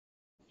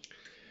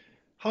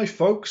Hi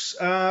folks,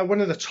 one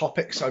of the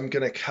topics I'm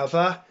going to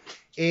cover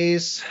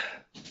is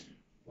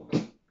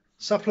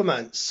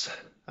supplements.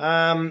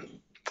 I'm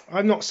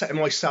not setting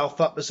myself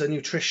up as a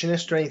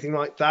nutritionist or anything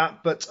like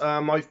that, but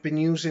I've been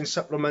using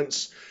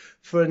supplements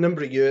for a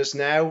number of years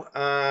now,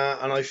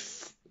 and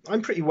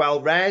I'm pretty well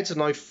read, and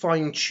I've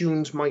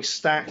fine-tuned my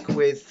stack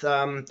with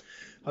a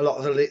lot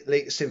of the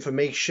latest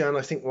information.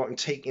 I think what I'm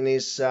taking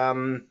is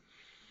uh,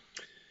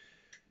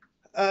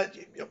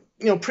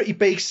 pretty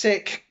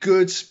basic,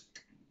 good,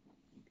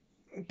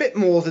 bit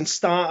more than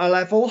starter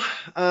level.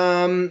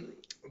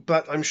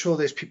 But I'm sure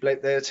there's people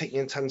out there taking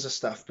in tons of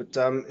stuff, but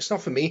it's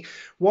not for me.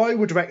 What I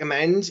would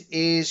recommend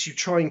is you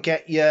try and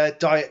get your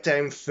diet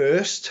down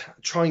first.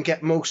 Try and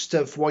get most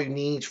of what you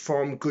need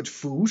from good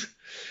food.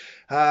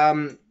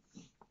 Um,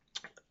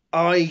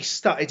 I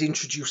started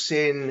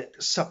introducing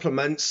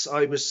supplements.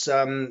 I was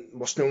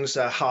what's known as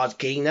a hard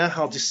gainer.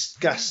 I'll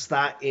discuss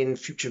that in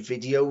future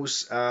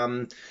videos.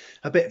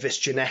 A bit of it's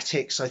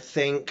genetics, I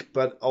think,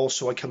 but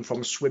also I come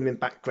from a swimming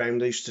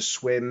background. I used to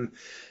swim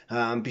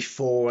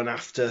before and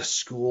after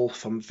school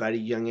from a very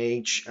young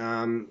age.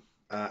 Hour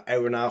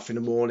and a half in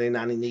the morning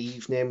and in the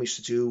evening. We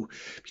used to do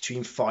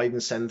between 5,000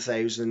 and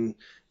 7,000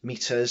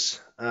 meters.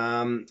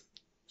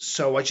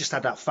 So I just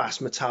had that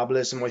fast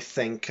metabolism, I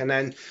think. And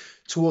then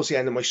towards the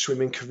end of my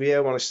swimming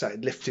career, when I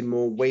started lifting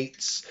more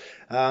weights,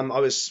 I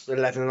was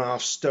 11 and a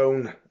half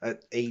stone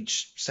at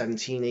age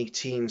 17,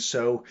 18.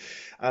 So,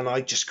 and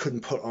I just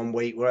couldn't put on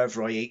weight.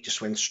 Wherever I ate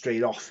just went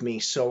straight off me.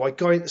 So I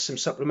got into some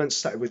supplements,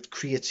 started with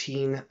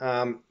creatine.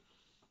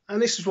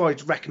 And this is why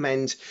I'd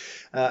recommend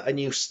a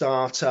new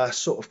starter.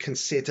 Sort of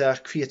consider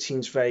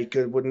creatine's very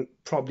good. Wouldn't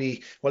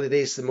probably, well, it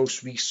is the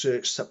most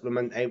researched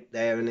supplement out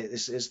there, and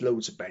there's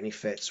loads of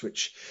benefits,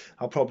 which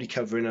I'll probably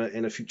cover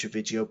in a future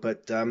video.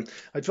 But I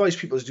advise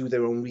people to do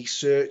their own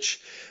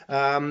research.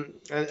 And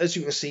as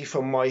you can see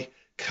from my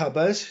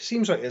cupboard,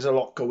 seems like there's a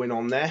lot going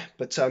on there.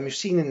 But you've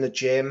seen in the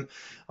gym,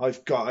 I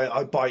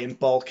buy in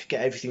bulk,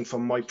 get everything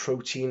from My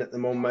Protein at the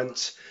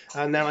moment,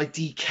 and then I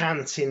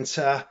decant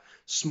into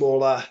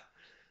smaller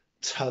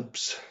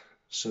tubs.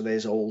 So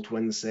there's old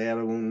ones there.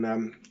 I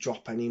won't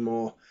drop any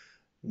more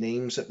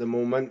names at the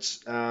moment.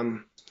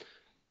 You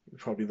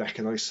probably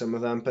recognise some of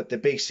them, but they're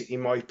basically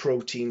My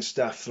Protein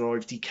stuff that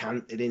I've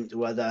decanted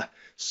into other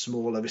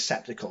smaller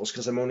receptacles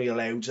because I'm only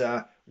allowed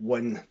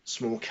one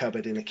small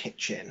cupboard in a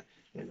kitchen.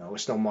 You know,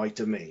 it's not my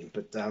domain,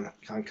 but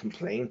can't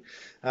complain.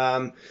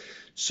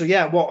 So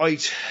yeah, what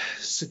I'd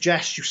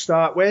suggest you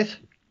start with,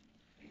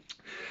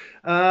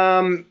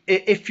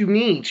 if you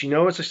need,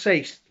 as I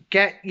say,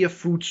 get your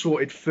food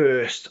sorted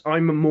first.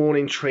 I'm a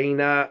morning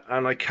trainer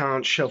and I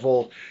can't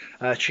shovel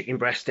chicken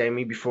breast down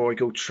me before I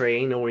go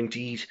train, or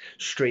indeed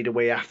straight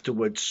away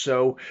afterwards.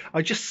 So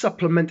I just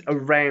supplement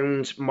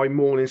around my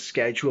morning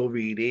schedule,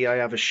 really. I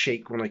have a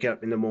shake when I get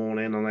up in the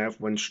morning and I have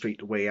one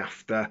straight away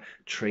after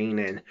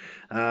training.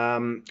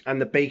 And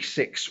the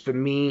basics for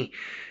me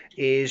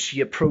is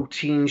your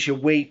proteins, your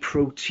whey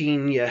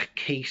protein, your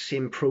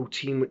casein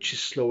protein, which is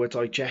slower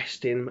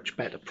digesting, much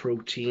better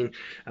protein,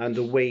 and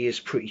the whey is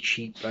pretty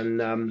cheap,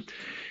 and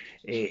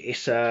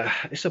it's a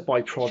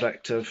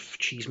byproduct of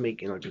cheese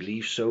making, I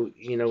believe. So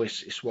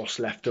it's what's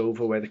left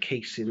over, where the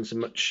casein's a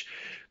much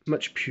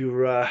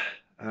purer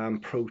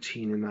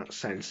protein in that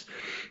sense.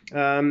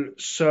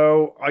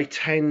 So I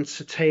tend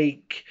to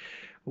take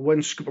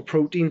one scoop of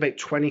protein, about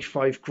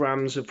 25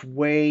 grams of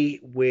whey,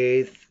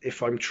 with,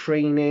 if I'm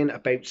training,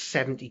 about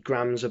 70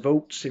 grams of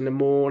oats in the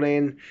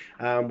morning,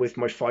 with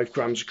my 5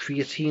 grams of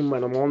creatine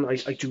when I'm on.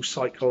 I do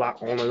cycle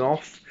that on and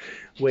off,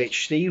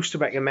 which they used to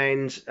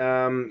recommend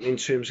in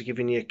terms of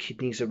giving your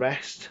kidneys a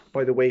rest.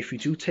 By the way, if you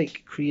do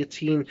take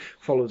creatine,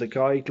 follow the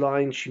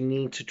guidelines. You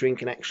need to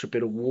drink an extra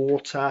bit of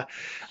water.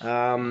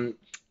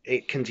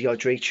 It can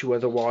dehydrate you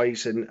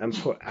otherwise and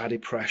put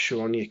added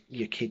pressure on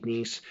your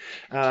kidneys.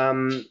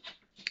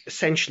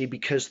 Essentially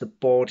because the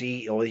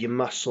body or your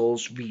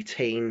muscles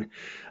retain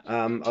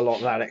a lot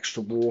of that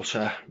extra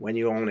water when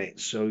you're on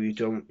it, so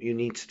you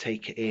need to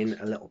take it in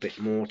a little bit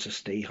more to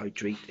stay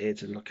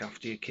hydrated and look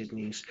after your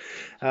kidneys.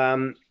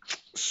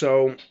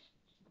 So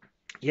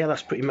yeah,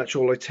 that's pretty much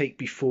all I take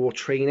before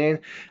training.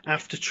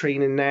 After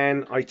training,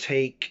 then I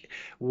take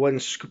one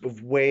scoop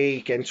of whey,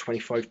 again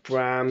 25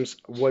 grams,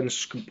 one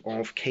scoop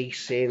of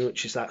casein,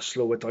 which is that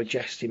slower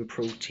digesting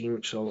protein,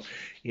 which will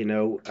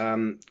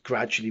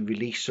gradually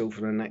release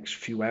over the next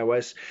few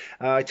hours.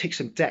 I take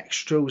some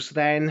dextrose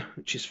then,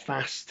 which is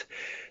fast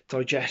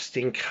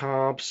digesting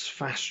carbs,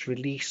 fast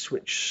release,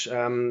 which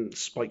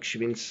spikes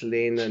your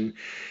insulin and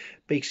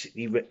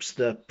basically rips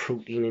the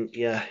protein into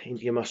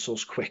your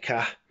muscles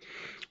quicker.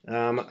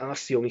 And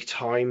that's the only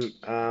time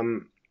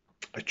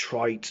I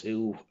try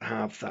to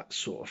have that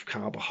sort of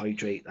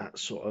carbohydrate, that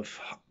sort of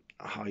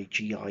high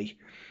GI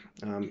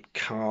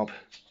carb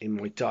in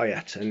my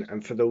diet.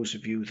 And for those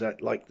of you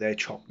that like their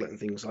chocolate and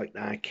things like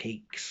that,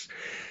 cakes,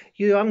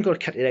 you haven't got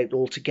to cut it out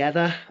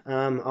altogether.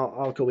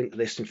 I'll go into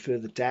this in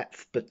further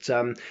depth, but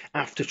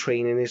after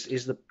training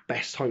is the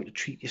best time to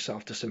treat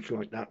yourself to something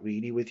like that,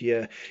 really, with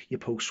your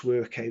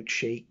post-workout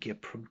shake, your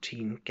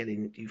protein,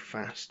 getting it you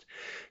fast.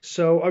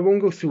 So I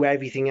won't go through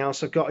everything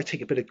else. I've got to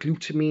take a bit of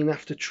glutamine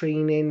after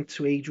training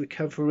to aid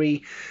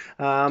recovery.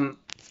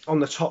 On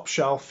the top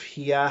shelf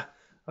here,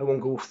 I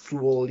won't go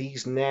through all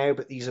these now,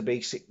 but these are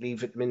basically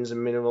vitamins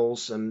and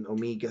minerals and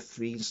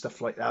omega-3 and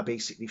stuff like that,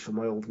 basically for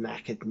my old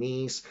knackered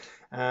knees.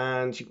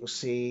 And you can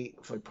see,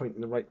 if I point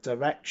in the right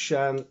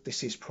direction,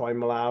 this is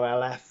Primal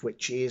RLF,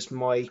 which is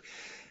my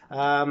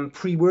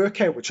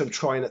pre-workout, which I'm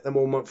trying at the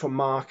moment for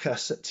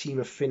Marcus at Team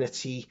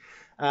Affinity.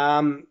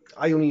 I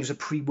only use a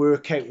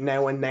pre-workout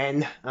now and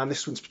then.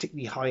 This one's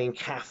particularly high in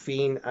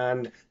caffeine,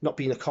 and not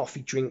being a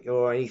coffee drinker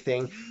or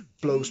anything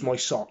blows my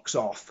socks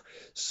off.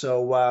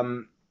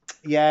 So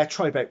yeah,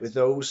 try about with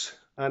those.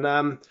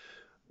 And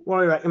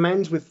what I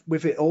recommend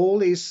with it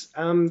all is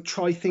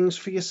try things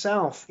for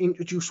yourself.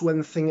 Introduce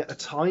one thing at a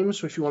time.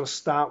 So if you want to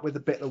start with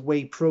a bit of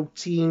whey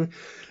protein,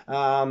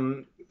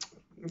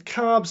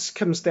 carbs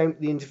comes down to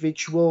the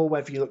individual,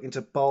 whether you're looking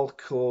to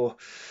bulk or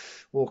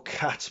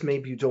cut.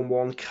 Maybe you don't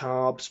want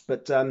carbs,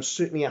 but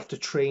certainly after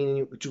training,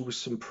 you could do with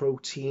some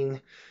protein,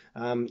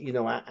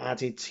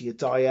 added to your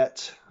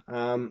diet.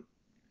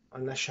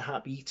 Unless you're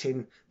happy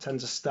eating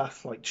tons of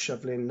stuff like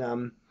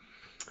shoveling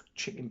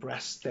chicken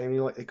breasts down,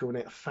 like they're going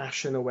out of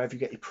fashion, or wherever you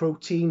get your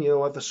protein,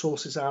 other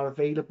sources are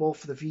available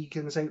for the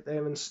vegans out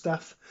there and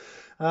stuff.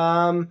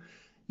 Yeah,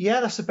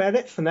 that's about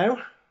it for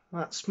now.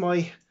 That's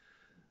my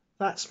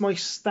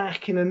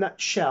stack in a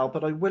nutshell,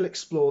 but I will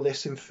explore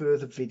this in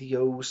further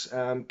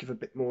videos, give a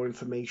bit more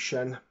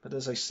information. But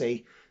as I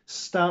say,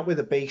 start with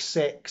the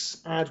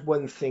basics, add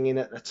one thing in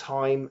at a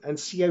time, and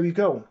see how you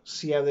go.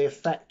 See how they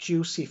affect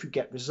you, see if you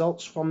get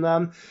results from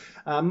them.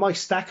 My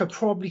stack I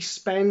probably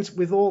spend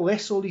with all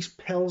these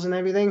pills and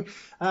everything,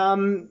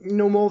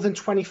 no more than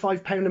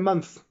 £25 a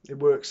month. It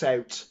works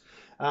out.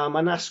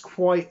 And that's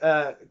quite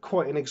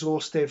an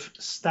exhaustive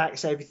stack.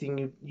 It's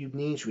everything you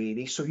need,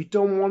 really. So you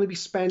don't want to be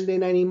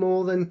spending any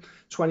more than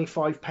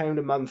 £25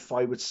 a month,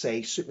 I would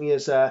say. Certainly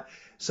as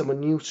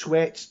someone new to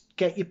it,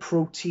 get your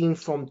protein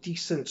from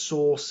decent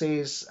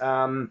sources.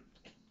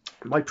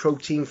 My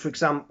protein, for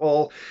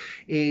example,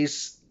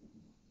 is,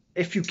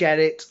 if you get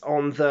it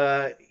on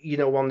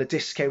the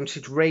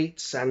discounted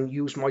rates and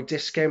use my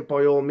discount,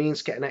 by all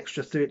means get an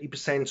extra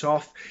 30%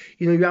 off.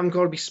 You haven't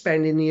got to be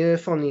spending the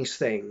earth on these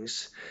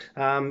things.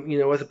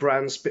 Other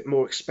brands a bit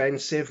more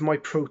expensive. My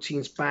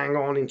protein's bang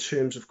on in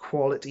terms of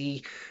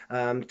quality,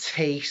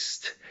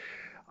 taste.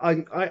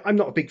 I'm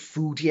not a big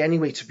foodie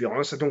anyway, to be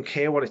honest. I don't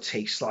care what it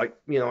tastes like.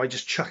 I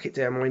just chuck it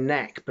down my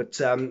neck. But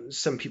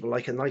some people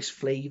like a nice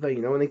flavour,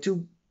 and they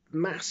do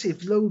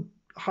massive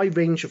high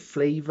range of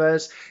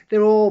flavors.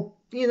 They're all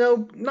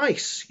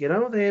nice.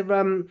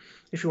 They're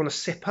if you want to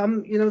sip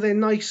them, they're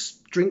nice,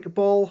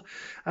 drinkable.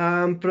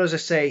 But as I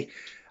say,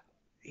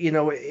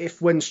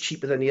 if one's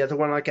cheaper than the other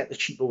one, I get the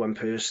cheaper one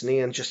personally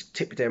and just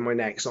tip it down my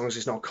neck, as long as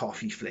it's not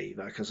coffee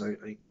flavor, because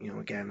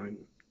again, I'm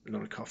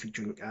not a coffee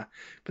drinker.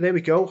 But there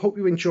we go. Hope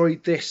you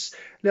enjoyed this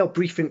little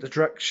brief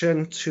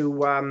introduction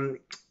to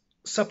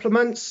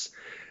supplements.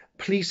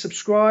 Please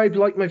subscribe,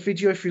 like my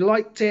video if you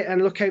liked it,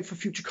 and look out for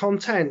future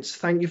content.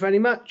 Thank you very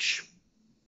much.